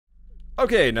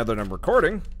Okay, now that I'm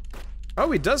recording.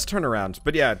 Oh, he does turn around.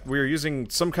 But yeah, we're using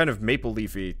some kind of maple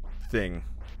leafy thing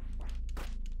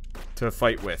to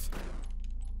fight with.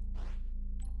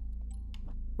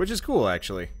 Which is cool,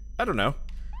 actually. I don't know.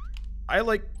 I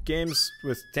like games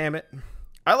with... Damn it.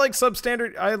 I like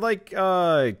substandard... I like,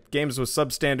 games with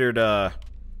substandard,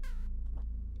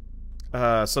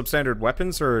 substandard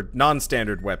weapons, or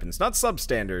non-standard weapons. Not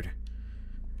substandard.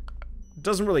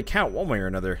 Doesn't really count one way or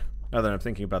another, now that I'm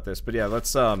thinking about this. But yeah,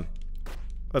 let's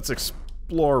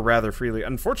explore rather freely.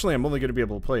 Unfortunately, I'm only going to be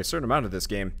able to play a certain amount of this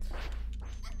game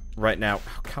right now.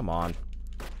 Oh, come on.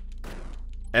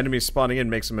 Enemies spawning in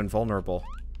makes them invulnerable.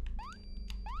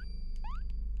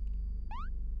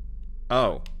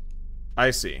 Oh.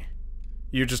 I see.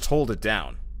 You just hold it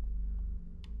down.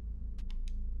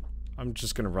 I'm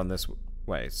just going to run this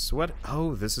way. So what?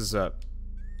 Oh, this is a...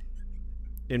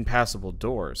 impassable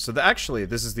door. So actually,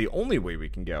 this is the only way we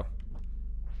can go.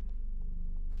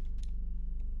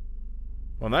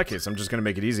 Well, in that case, I'm just going to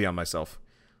make it easy on myself.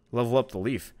 Level up the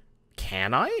leaf.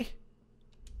 Can I?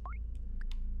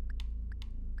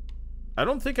 I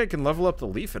don't think I can level up the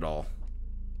leaf at all.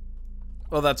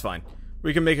 Well, that's fine.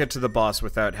 We can make it to the boss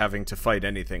without having to fight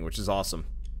anything, which is awesome.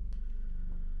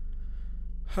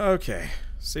 Okay.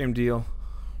 Same deal.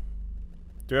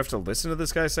 Do I have to listen to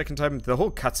this guy a second time? The whole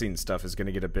cutscene stuff is going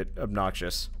to get a bit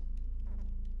obnoxious.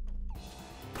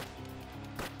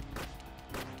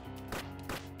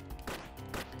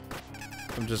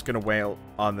 I'm just going to wail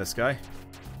on this guy.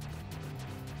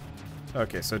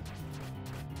 Okay,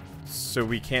 so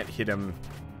we can't hit him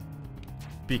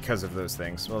because of those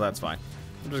things. Well, that's fine.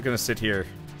 I'm just going to sit here.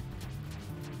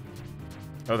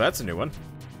 Oh, that's a new one.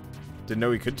 Didn't know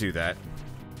we could do that.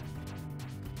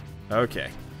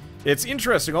 Okay. It's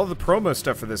interesting, all the promo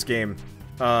stuff for this game,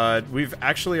 we've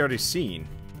actually already seen.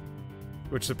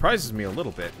 Which surprises me a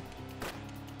little bit.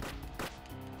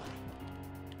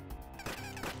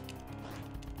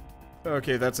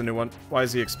 Okay, that's a new one. Why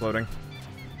is he exploding?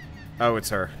 Oh, it's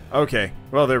her. Okay,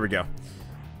 well, there we go.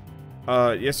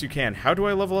 Yes you can. How do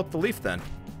I level up the leaf then?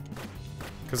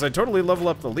 Because I'd totally level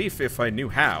up the leaf if I knew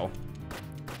how.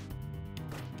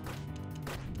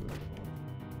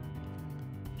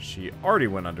 She already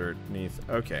went underneath.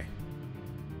 Okay.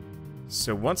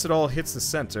 So once it all hits the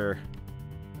center...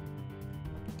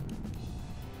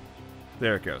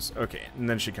 There it goes. Okay, and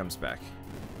then she comes back.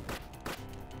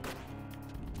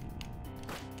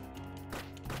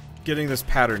 Getting this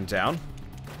pattern down.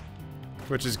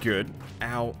 Which is good.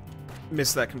 Ow.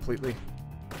 Missed that completely.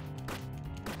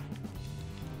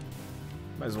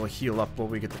 Might as well heal up while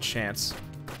we get the chance.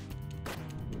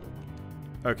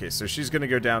 Okay, so she's gonna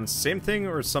go down. Same thing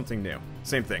or something new?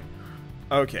 Same thing.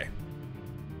 Okay.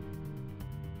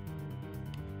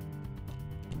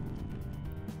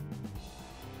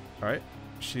 Alright.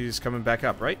 She's coming back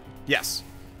up, right? Yes.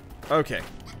 Okay.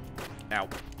 Ow.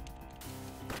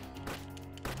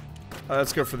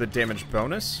 Let's go for the damage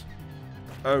bonus.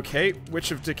 Okay, Witch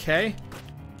of Decay.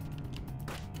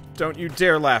 Don't you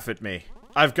dare laugh at me.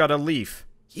 I've got a leaf.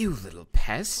 You little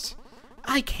pest.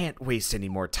 I can't waste any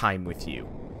more time with you.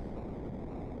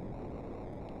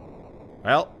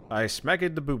 Well, I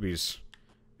smacked the boobies.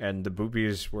 And the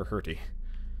boobies were hurty.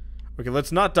 Okay,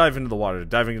 let's not dive into the water.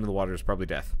 Diving into the water is probably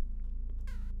death.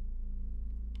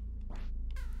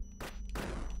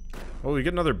 Oh, we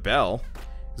get another bell.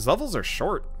 These levels are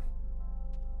short.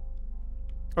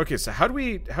 Okay, so how do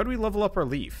we level up our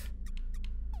leaf?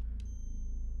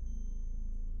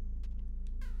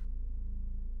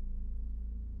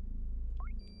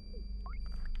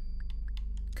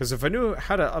 Because if I knew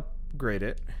how to upgrade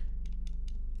it,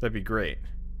 that'd be great.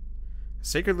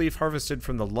 Sacred leaf harvested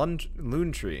from the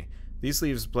loon tree. These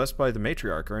leaves, blessed by the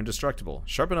matriarch, are indestructible.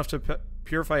 Sharp enough to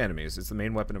purify enemies. It's the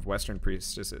main weapon of Western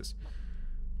priestesses.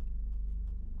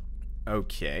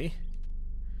 Okay.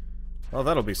 Well,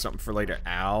 that'll be something for later.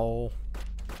 Ow.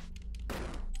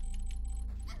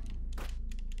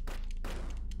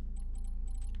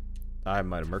 I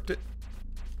might have murked it.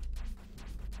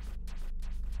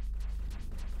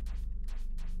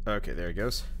 Okay, there it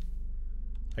goes.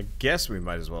 I guess we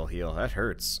might as well heal. That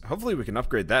hurts. Hopefully we can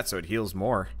upgrade that so it heals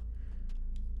more.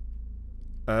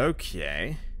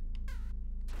 Okay.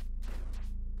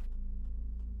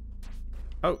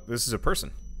 Oh, this is a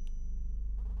person.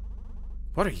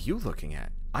 What are you looking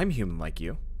at? I'm human like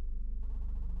you.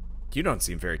 You don't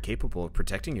seem very capable of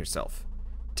protecting yourself.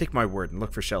 Take my word and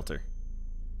look for shelter.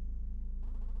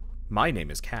 My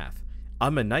name is Kath.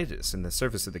 I'm a knightess in the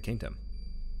service of the kingdom.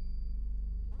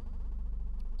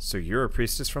 So you're a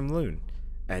priestess from Loon,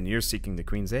 and you're seeking the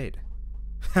queen's aid.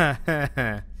 Ha ha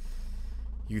ha.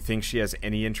 You think she has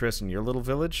any interest in your little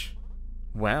village?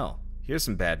 Well, Here's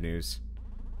some bad news.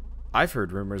 I've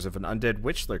heard rumors of an undead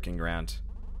witch lurking around.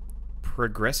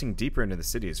 Progressing deeper into the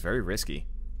city is very risky.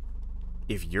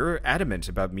 If you're adamant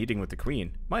about meeting with the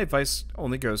Queen, my advice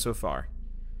only goes so far.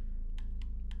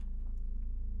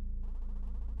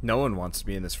 No one wants to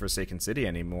be in this forsaken city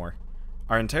anymore.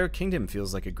 Our entire kingdom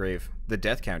feels like a grave. The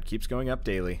death count keeps going up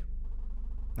daily.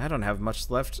 I don't have much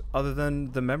left other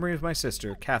than the memory of my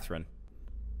sister, Catherine.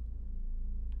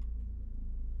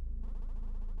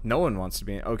 No one wants to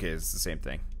be... Okay, it's the same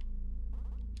thing.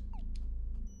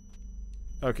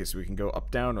 Okay, so we can go up,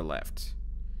 down, or left.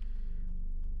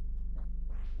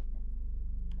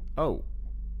 Oh.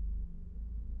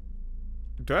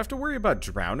 Do I have to worry about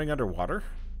drowning underwater?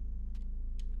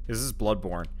 Is this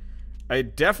Bloodborne?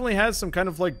 It definitely has some kind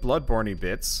of, like, Bloodborne-y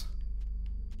bits.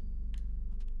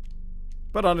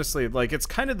 But honestly, like, it's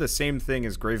kind of the same thing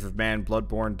as Grave of Man,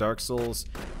 Bloodborne, Dark Souls.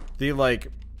 The, like...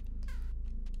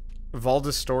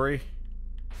 Valdis story.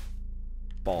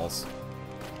 Balls.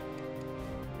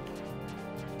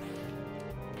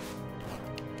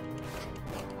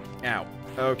 Ow.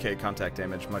 Okay, contact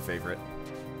damage, my favorite.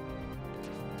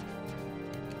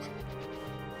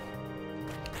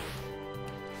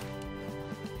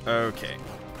 Okay.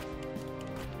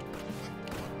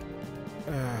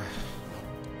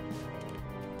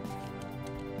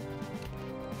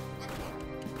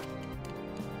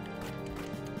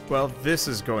 Well, this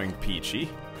is going peachy.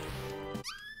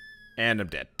 And I'm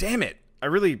dead. Damn it! I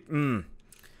really... I'm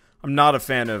not a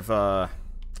fan of,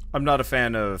 I'm not a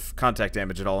fan of contact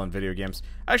damage at all in video games.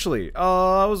 Actually,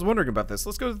 I was wondering about this.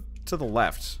 Let's go to the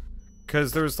left.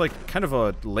 Because there's, like, kind of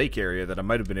a lake area that I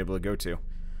might have been able to go to.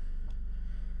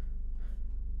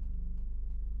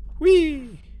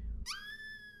 Whee!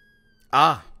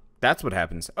 Ah, that's what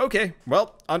happens. Okay,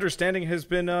 well, understanding has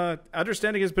been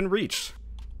reached.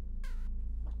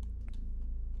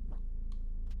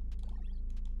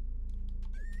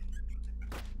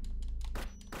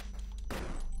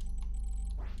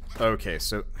 Okay,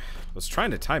 so I was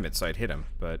trying to time it so I'd hit him,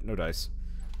 but no dice.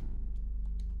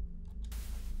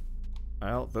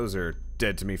 Well, those are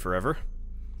dead to me forever.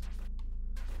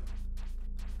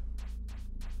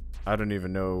 I don't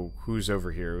even know who's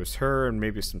over here. It was her and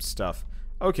maybe some stuff.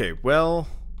 Okay, well,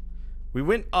 we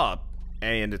went up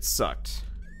and it sucked.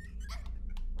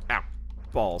 Ow.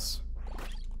 Balls.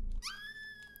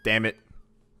 Damn it.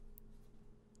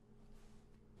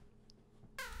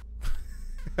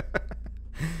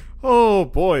 Oh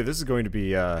boy, this is going to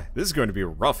be a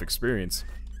rough experience.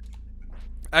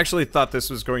 I actually thought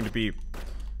this was going to be...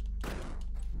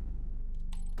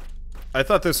 I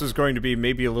thought this was going to be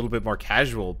maybe a little bit more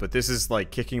casual, but this is like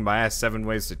kicking my ass 7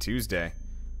 ways to Tuesday.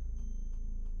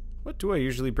 What do I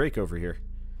usually break over here?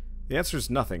 The answer is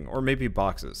nothing, or maybe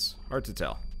boxes. Hard to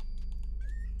tell.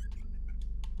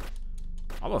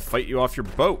 I'm gonna fight you off your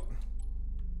boat.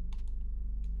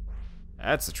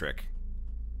 That's the trick.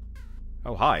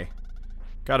 Oh, hi.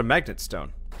 Got a magnet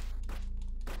stone.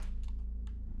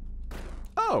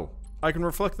 Oh, I can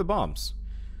reflect the bombs.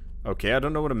 Okay, I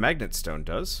don't know what a magnet stone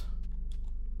does.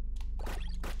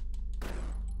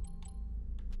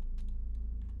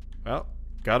 Well,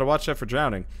 gotta watch out for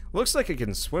drowning. Looks like it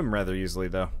can swim rather easily,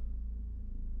 though.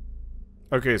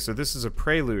 Okay, so this is a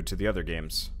prelude to the other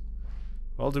games.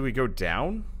 Well, do we go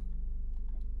down?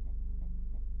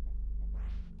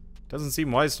 Doesn't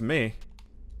seem wise to me.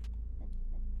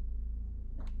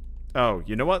 Oh,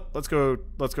 you know what? Let's go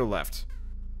left.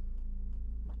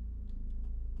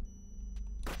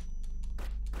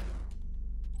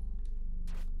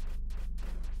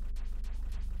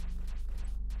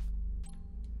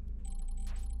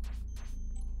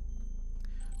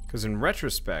 Because in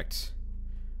retrospect,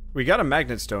 we got a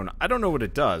magnet stone. I don't know what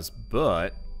it does,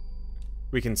 but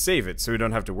we can save it so we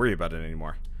don't have to worry about it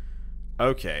anymore.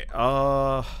 Okay,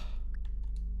 what's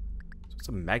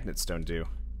a magnet stone do?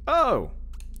 Oh!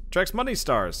 Tracks money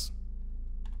stars.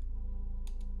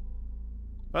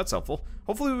 That's helpful.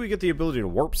 Hopefully we get the ability to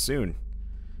warp soon.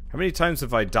 How many times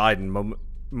have I died in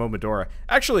Momodora?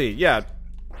 Actually, yeah.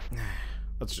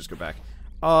 Let's just go back.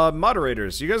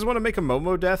 Moderators, you guys want to make a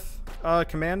Momo death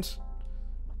command?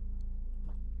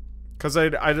 Because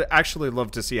I'd actually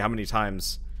love to see how many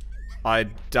times I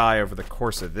die over the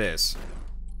course of this.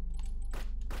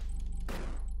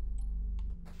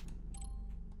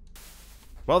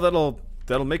 Well, that'll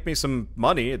make me some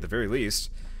money at the very least.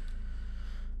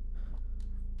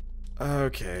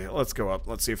 Okay, let's go up.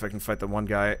 Let's see if I can fight the one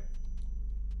guy.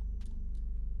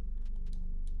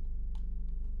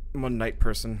 One night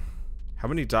person. How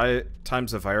many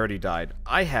times have I already died?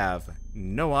 I have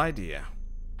no idea.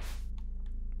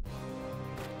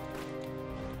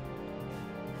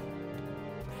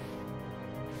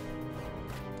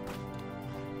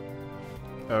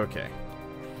 Okay.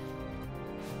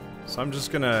 So I'm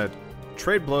just gonna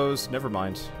trade blows. Never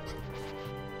mind.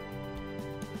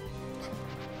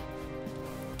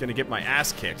 Gonna get my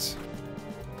ass kicked.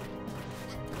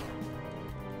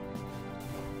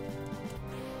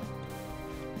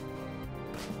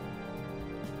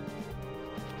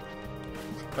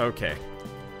 Okay.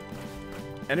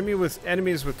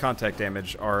 Enemies with contact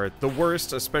damage are the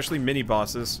worst, especially mini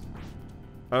bosses.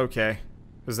 Okay.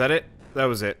 Was that it? That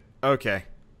was it. Okay.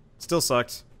 Still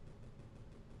sucked.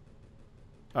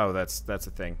 Oh, that's a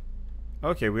thing.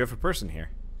 Okay, we have a person here.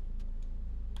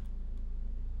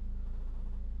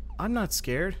 I'm not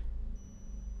scared.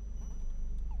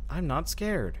 I'm not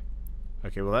scared.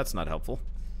 Okay, well that's not helpful.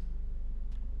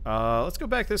 Let's go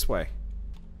back this way.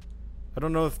 I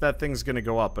don't know if that thing's gonna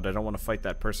go up, but I don't want to fight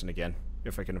that person again,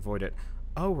 if I can avoid it.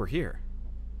 Oh, we're here.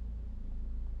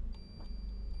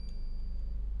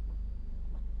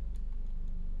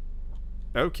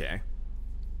 Okay.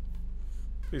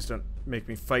 Please don't make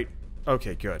me fight.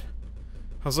 Okay, good.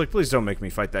 I was like, please don't make me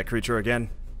fight that creature again.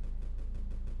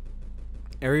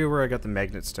 Area where I got the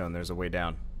magnet stone, there's a way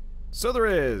down. So there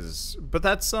is! But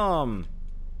that's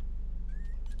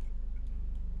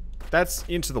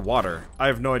into the water. I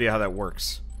have no idea how that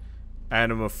works.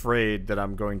 And I'm afraid that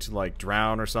I'm going to, like,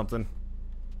 drown or something.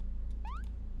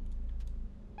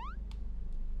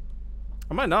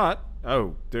 Am I not?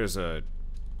 Oh, there's a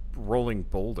rolling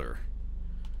boulder.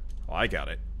 Oh, I got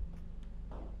it.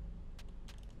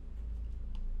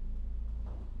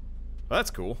 Well,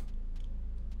 that's cool.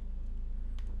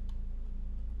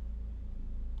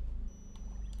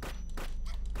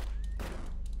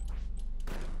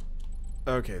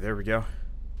 Okay, there we go.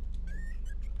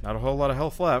 Not a whole lot of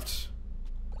health left.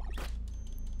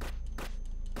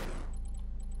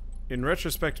 In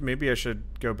retrospect, maybe I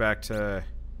should go back to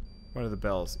one of the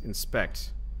bells.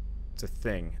 Inspect. It's a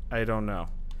thing. I don't know.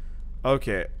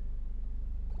 Okay.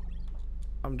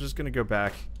 I'm just gonna go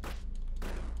back.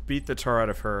 Beat the tar out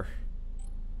of her.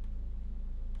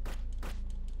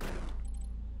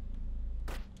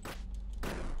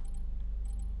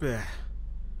 Blech.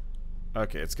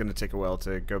 Okay, it's gonna take a while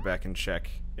to go back and check.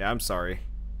 Yeah, I'm sorry.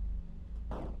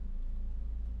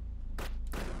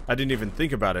 I didn't even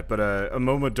think about it, but a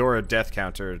Momodora death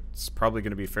counter is probably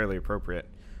gonna be fairly appropriate.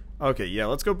 Okay, yeah,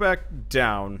 let's go back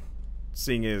down,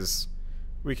 seeing as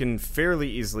we can fairly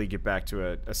easily get back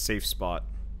to a safe spot.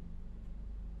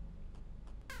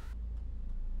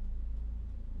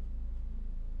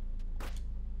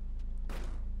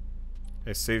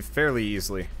 I save fairly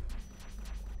easily.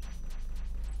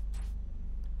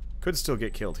 Could still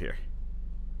get killed here.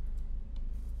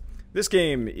 This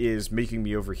game is making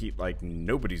me overheat like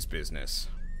nobody's business.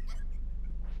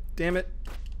 Damn it.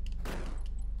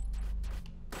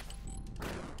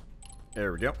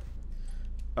 There we go.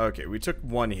 Okay, we took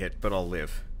one hit, but I'll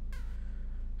live.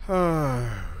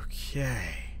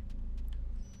 Okay.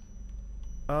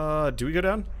 Do we go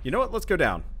down? You know what? Let's go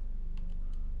down.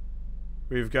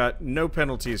 We've got no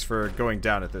penalties for going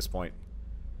down at this point.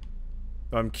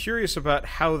 I'm curious about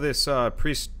how this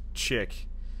priest chick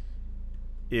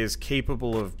is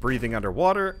capable of breathing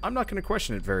underwater. I'm not going to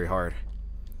question it very hard.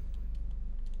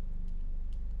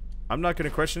 I'm not going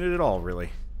to question it at all, really.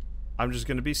 I'm just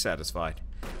going to be satisfied.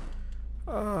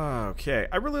 Okay,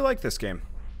 I really like this game.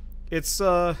 It's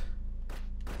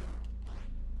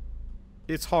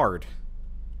hard,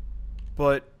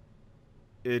 but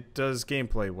it does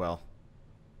gameplay well.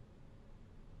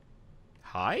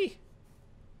 Hi?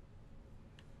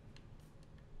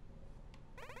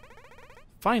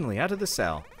 Finally, out of the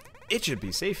cell. It should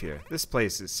be safe here. This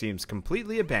place seems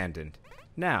completely abandoned.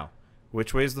 Now,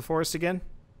 which way is the forest again?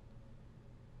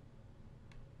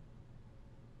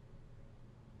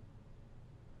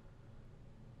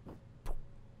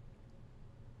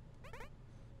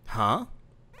 Huh?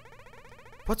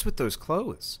 What's with those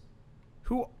clothes?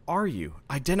 Who are you?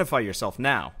 Identify yourself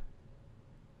now.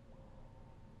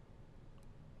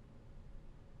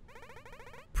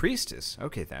 Priestess?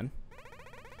 Okay then.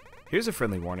 Here's a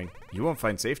friendly warning. You won't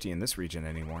find safety in this region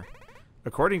anymore.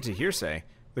 According to hearsay,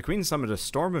 the queen summoned a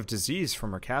storm of disease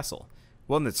from her castle,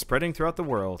 one that's spreading throughout the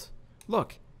world.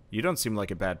 Look, you don't seem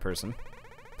like a bad person.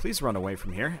 Please run away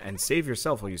from here and save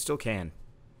yourself while you still can.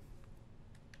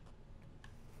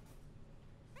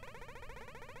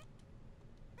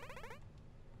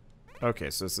 Okay,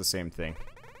 so it's the same thing.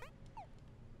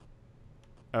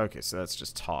 Okay, so that's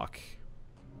just talk.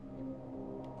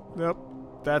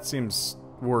 Nope, that seems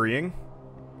worrying.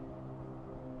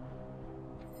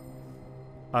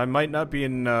 I might not be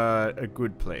in a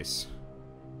good place.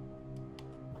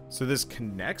 So this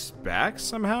connects back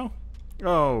somehow?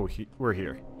 Oh, we're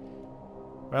here.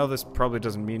 Well, this probably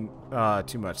doesn't mean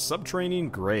too much. Subterranean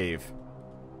grave.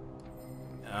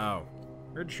 Oh.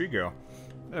 Where'd she go?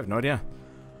 I have no idea.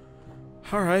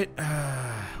 Alright.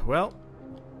 Well.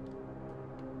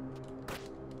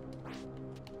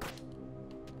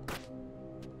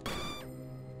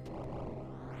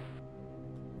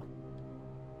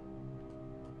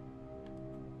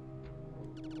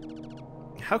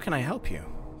 How can I help you?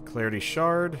 Clarity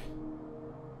Shard.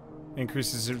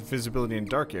 Increases visibility in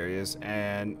dark areas,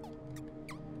 and...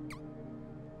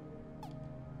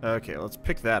 Okay, let's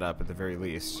pick that up at the very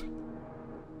least.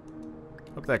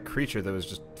 Look at that creature that was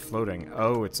just floating.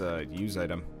 Oh, it's a use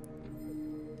item.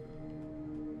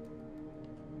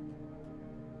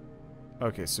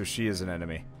 Okay, so she is an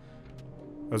enemy.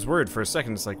 I was worried for a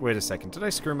second. It's like, wait a second, did I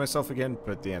screw myself again?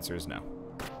 But the answer is no.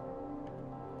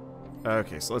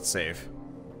 Okay, so let's save.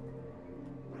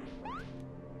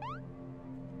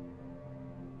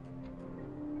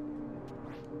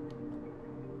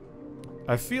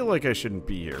 I feel like I shouldn't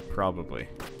be here, probably.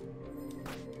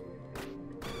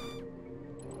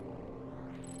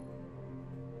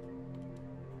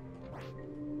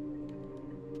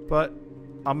 But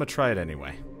I'm gonna try it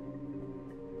anyway.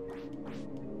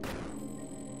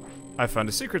 I found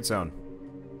a secret zone.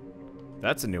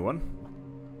 That's a new one.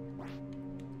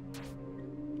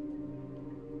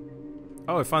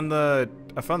 Oh, I found the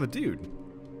dude.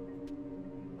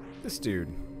 This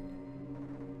dude.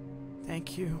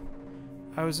 Thank you.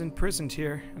 I was imprisoned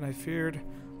here, and I feared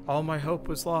all my hope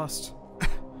was lost.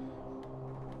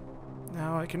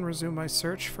 Now I can resume my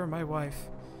search for my wife.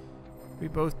 We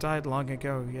both died long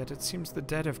ago, yet it seems the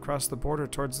dead have crossed the border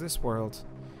towards this world.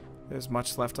 There's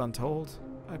much left untold.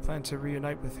 I plan to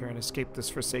reunite with her and escape this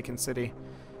forsaken city.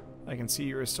 I can see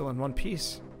you are still in one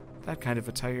piece. That kind of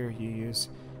attire you use.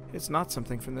 It's not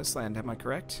something from this land, am I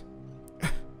correct?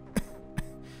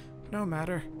 No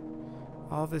matter.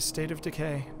 All this state of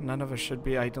decay, none of us should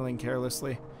be idling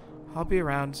carelessly. I'll be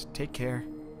around. Take care.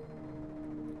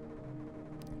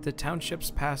 The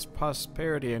township's past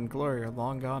prosperity and glory are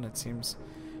long gone, it seems.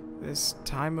 In this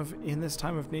time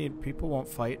of need, people won't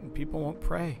fight and people won't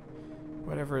pray.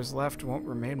 Whatever is left won't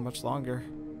remain much longer.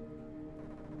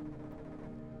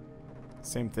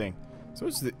 Same thing. So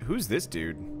who's this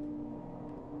dude?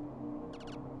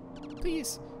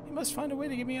 Please, you must find a way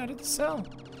to get me out of the cell.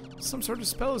 Some sort of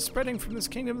spell is spreading from this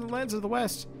kingdom to the lands of the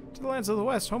west. To the lands of the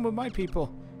west, home of my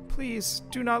people. Please,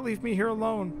 do not leave me here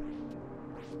alone.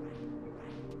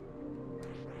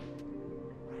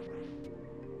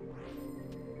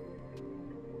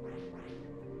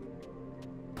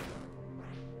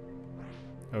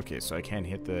 Okay, so I can't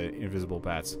hit the invisible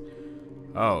bats.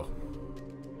 Oh.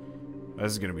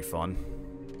 This is gonna be fun.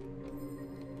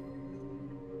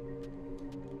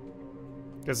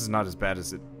 Guess it's not as bad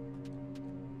as it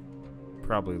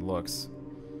probably looks.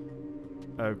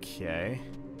 Okay.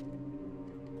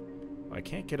 I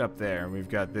can't get up there, and we've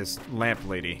got this lamp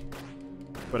lady.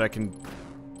 But I can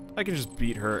just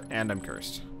beat her, and I'm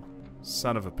cursed.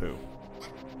 Son of a poo.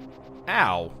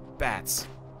 Ow! Bats.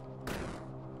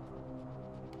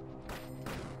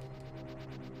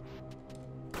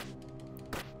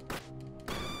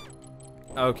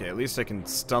 Okay, at least I can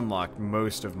stun lock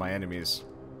most of my enemies.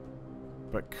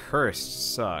 But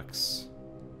cursed sucks.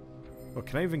 Well,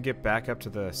 can I even get back up to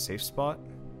the safe spot?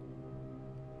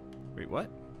 Wait, what?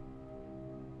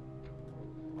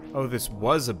 Oh, this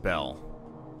was a bell.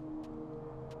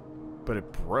 But it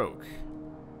broke.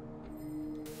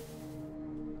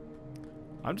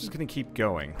 I'm just gonna keep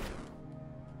going.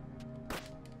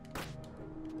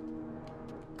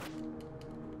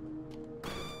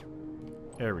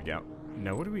 There we go.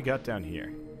 Now, what do we got down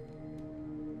here?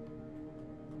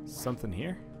 Something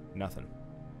here? Nothing.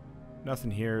 Nothing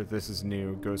here. This is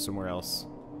new. Go somewhere else.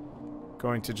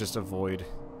 Going to just avoid.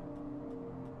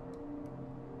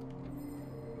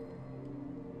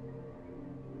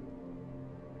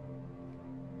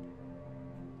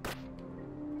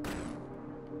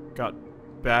 Got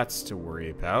bats to worry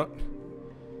about.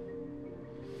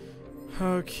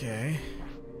 Okay.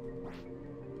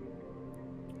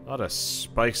 A lot of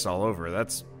spikes all over.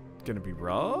 That's gonna be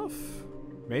rough?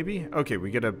 Maybe? Okay, we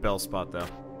get a bell spot though.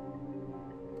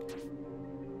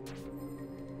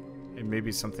 And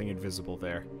maybe something invisible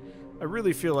there. I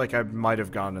really feel like I might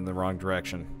have gone in the wrong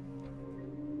direction.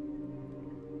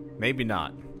 Maybe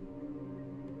not.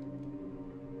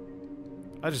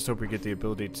 I just hope we get the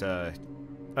ability to...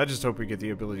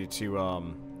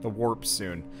 warp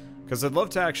soon. Because I'd love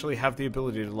to actually have the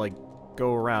ability to, like,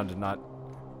 go around and not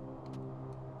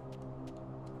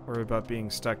worry about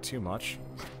being stuck too much.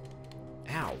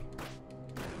 Ow.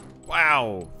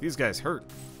 Wow, these guys hurt.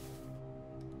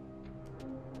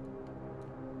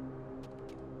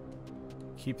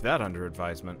 Keep that under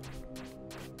advisement.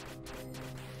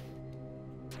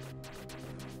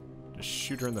 Just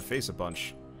shoot her in the face a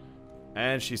bunch.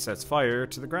 And she sets fire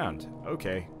to the ground.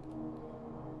 Okay.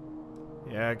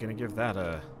 Yeah, gonna give that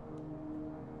a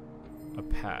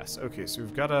pass. Okay, so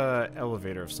we've got a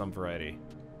elevator of some variety.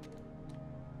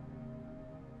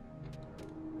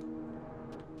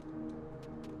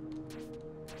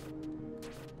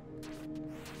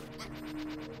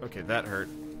 Okay, that hurt.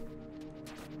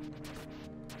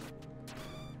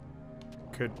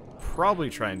 Could probably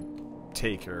try and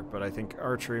take her, but I think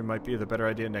archery might be the better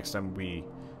idea next time we...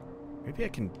 Maybe I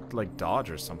can, like, dodge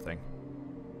or something.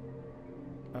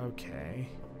 Okay.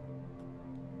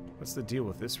 What's the deal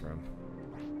with this room?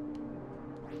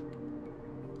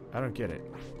 I don't get it.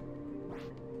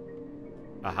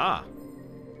 Aha!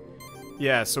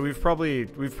 Yeah, so we've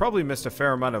probably missed a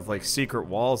fair amount of, like, secret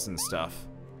walls and stuff.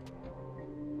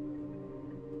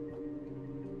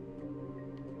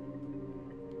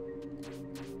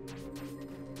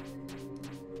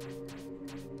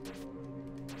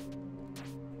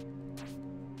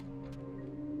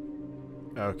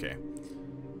 Okay.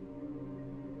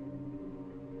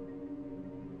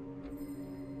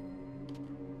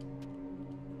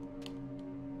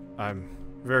 I'm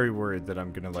very worried that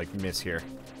I'm gonna, like, miss here.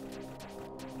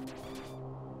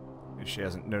 She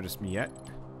hasn't noticed me yet.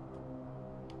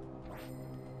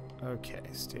 Okay,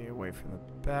 stay away from the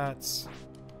bats.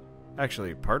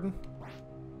 Actually, pardon?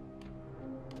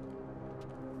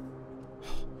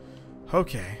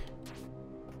 Okay.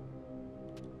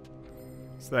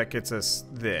 So that gets us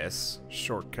this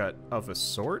shortcut of a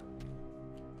sort.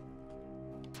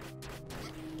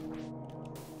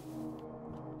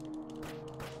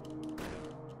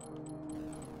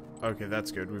 Okay,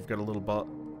 that's good. We've got a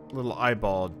little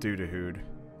eyeball doo-doo-hooed.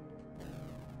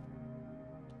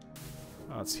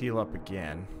 Let's heal up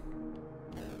again.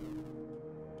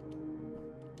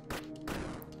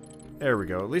 There we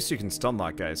go. At least you can stun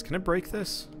lock guys. Can I break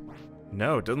this?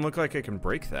 No, it doesn't look like I can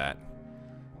break that.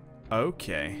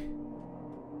 Okay.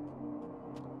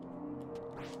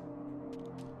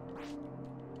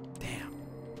 Damn.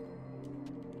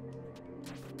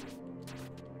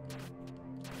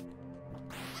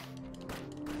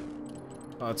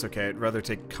 Oh, that's okay. I'd rather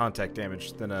take contact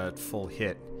damage than a full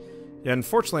hit. Yeah,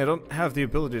 unfortunately, I don't have the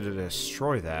ability to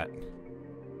destroy that.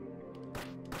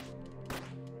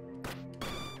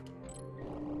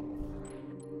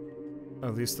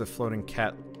 At least the floating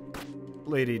cat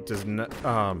lady does not,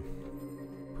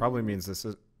 probably means this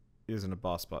isn't a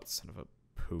boss bot, son of a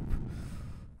poop.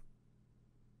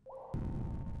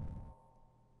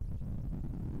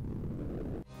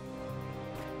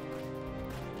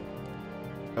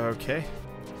 Okay.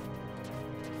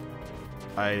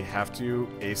 I have to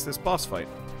ace this boss fight.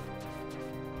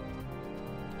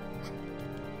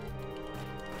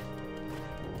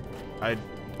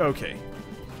 Okay.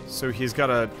 So he's got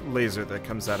a laser that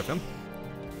comes out of him.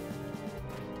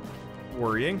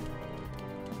 Worrying.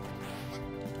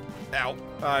 Ow.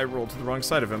 I rolled to the wrong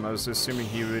side of him. I was assuming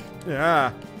he would...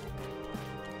 Ah!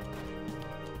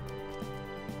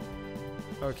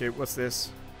 Okay, what's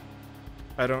this?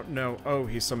 I don't know. Oh,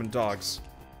 he summoned dogs.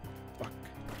 Fuck.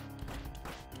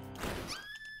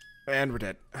 And we're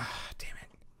dead. Ah, damn it.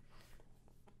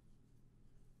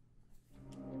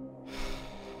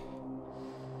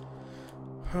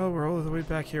 Oh, we're all the way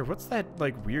back here. What's that,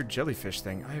 like, weird jellyfish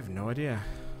thing? I have no idea.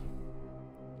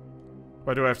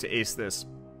 Why do I have to ace this?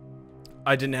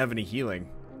 I didn't have any healing.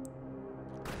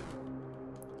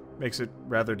 Makes it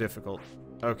rather difficult.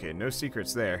 Okay, no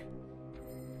secrets there.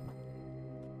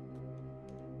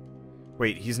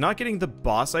 Wait, he's not getting the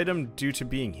boss item due to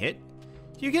being hit?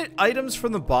 You get items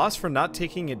from the boss for not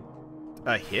taking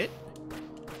a hit?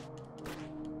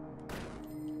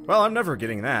 Well, I'm never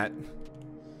getting that.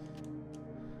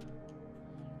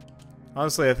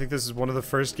 Honestly, I think this is one of the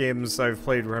first games I've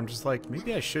played where I'm just like,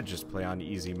 maybe I should just play on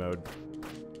easy mode.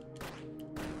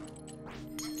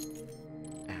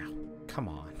 Ow, come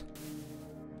on.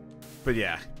 But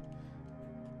yeah.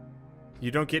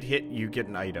 You don't get hit, you get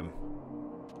an item.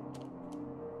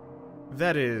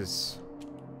 That is...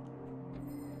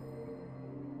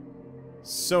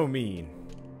 so mean.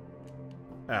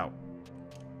 Ow.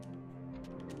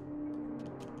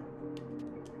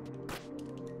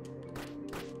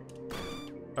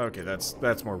 Okay,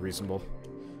 that's more reasonable.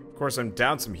 Of course, I'm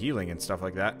down some healing and stuff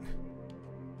like that.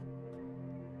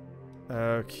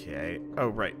 Okay. Oh,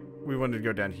 right. We wanted to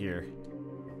go down here.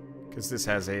 Because this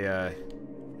has a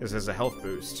health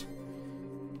boost.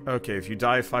 Okay, if you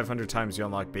die 500 times, you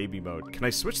unlock baby mode. Can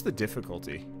I switch the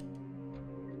difficulty?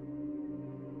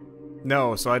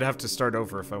 No, so I'd have to start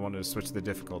over if I wanted to switch the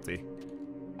difficulty.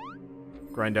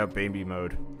 Grind out baby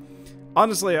mode.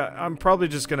 Honestly, I'm probably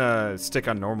just gonna stick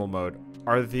on normal mode.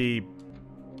 Are the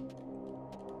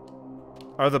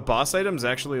boss items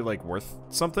actually, like, worth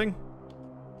something?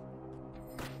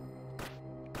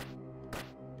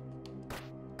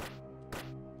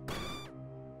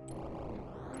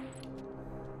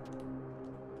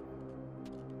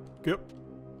 Yep.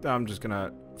 I'm just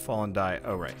gonna fall and die.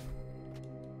 Oh, right.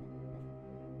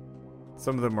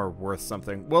 Some of them are worth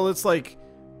something. Well, it's like,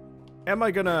 am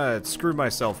I gonna screw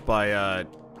myself by,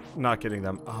 not getting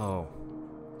them? Oh,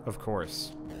 of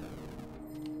course.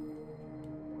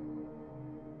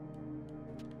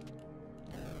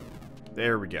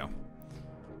 There we go.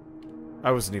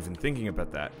 I wasn't even thinking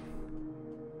about that.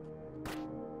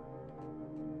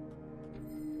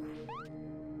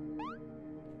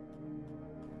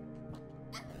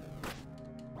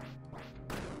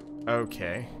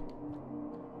 Okay.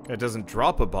 Guy doesn't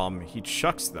drop a bomb, he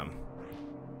chucks them.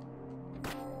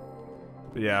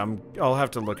 But yeah, I'll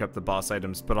have to look up the boss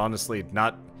items, but honestly,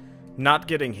 not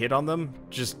getting hit on them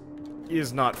just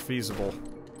is not feasible.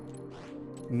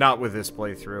 Not with this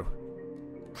playthrough.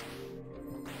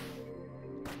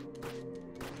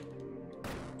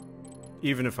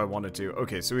 Even if I wanted to.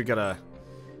 Okay, so we gotta...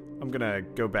 I'm gonna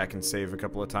go back and save a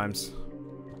couple of times.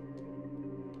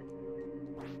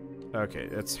 Okay,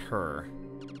 it's her.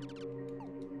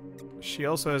 She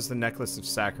also has the Necklace of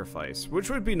Sacrifice,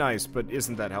 which would be nice, but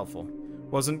isn't that helpful.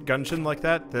 Wasn't Gunshin like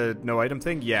that? The no item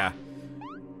thing? Yeah.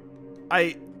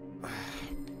 I'm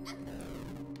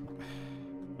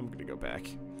gonna go back.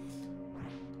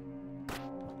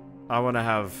 I want to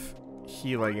have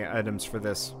healing items for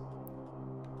this.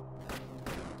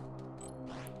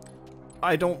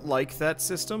 I don't like that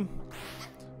system.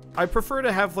 I prefer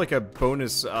to have, like, a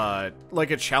bonus,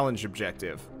 like a challenge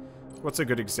objective. What's a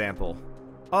good example?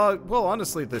 Well,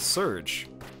 honestly, the Surge.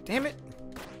 Damn it.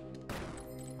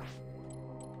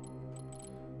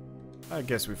 I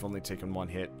guess we've only taken one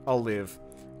hit. I'll live.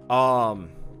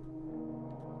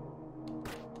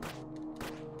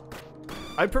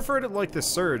 I prefer to, like, the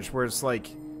Surge, where it's like,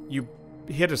 you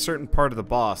hit a certain part of the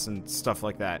boss and stuff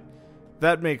like that.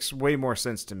 That makes way more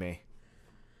sense to me.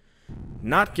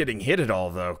 Not getting hit at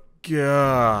all, though.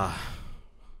 Gah.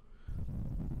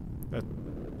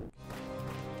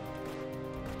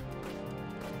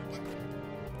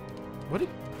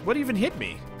 What even hit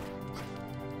me?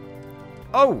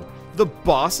 Oh, the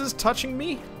boss is touching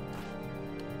me?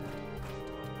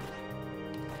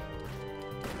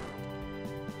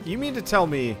 You mean to tell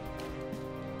me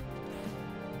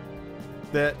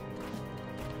that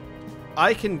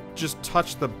I can just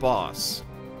touch the boss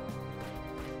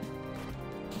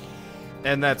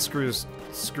and that screws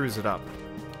it up?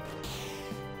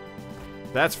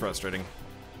 That's frustrating.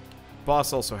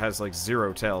 Boss also has like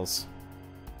 0 tails.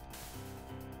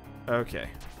 Okay.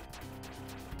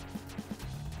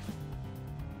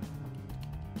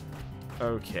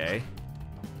 Okay.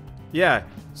 Yeah,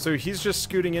 so he's just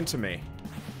scooting into me.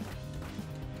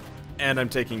 And I'm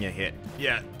taking a hit.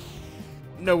 Yeah.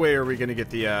 No way are we gonna get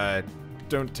the,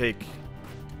 don't take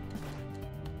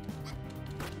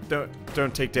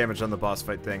damage on the boss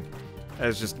fight thing. That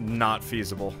is just not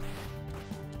feasible.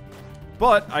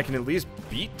 But I can at least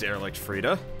beat Derelict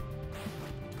Frida.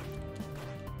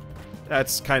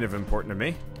 That's kind of important to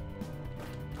me.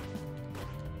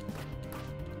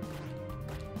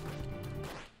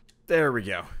 There we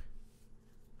go.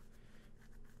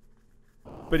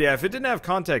 But yeah, if it didn't have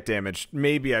contact damage,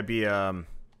 maybe I'd be,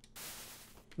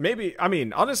 maybe, I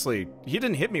mean, honestly, he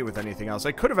didn't hit me with anything else.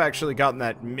 I could have actually gotten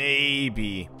that,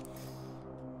 maybe.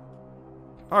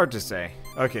 Hard to say.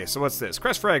 Okay, so what's this?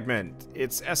 Crest Fragment.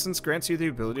 Its essence grants you the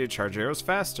ability to charge arrows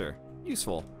faster.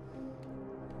 Useful.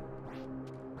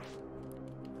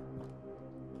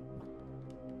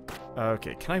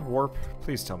 Okay, can I warp?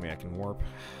 Please tell me I can warp.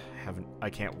 I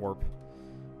can't warp.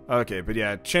 Okay, but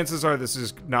yeah, chances are this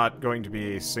is not going to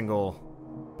be a single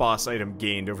boss item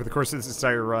gained over the course of this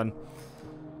entire run.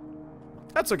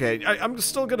 That's okay. I'm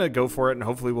still gonna go for it, and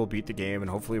hopefully we'll beat the game, and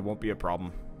hopefully it won't be a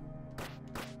problem.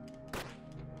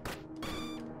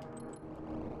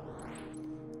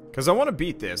 Because I want to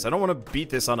beat this. I don't want to beat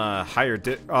this on a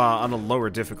on a lower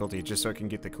difficulty, just so I can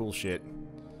get the cool shit.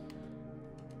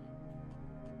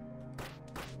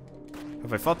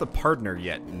 Have I fought the partner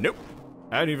yet? Nope.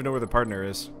 I don't even know where the partner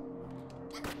is.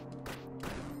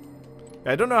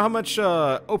 I don't know how much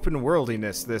open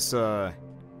worldiness this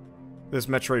this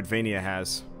Metroidvania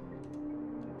has.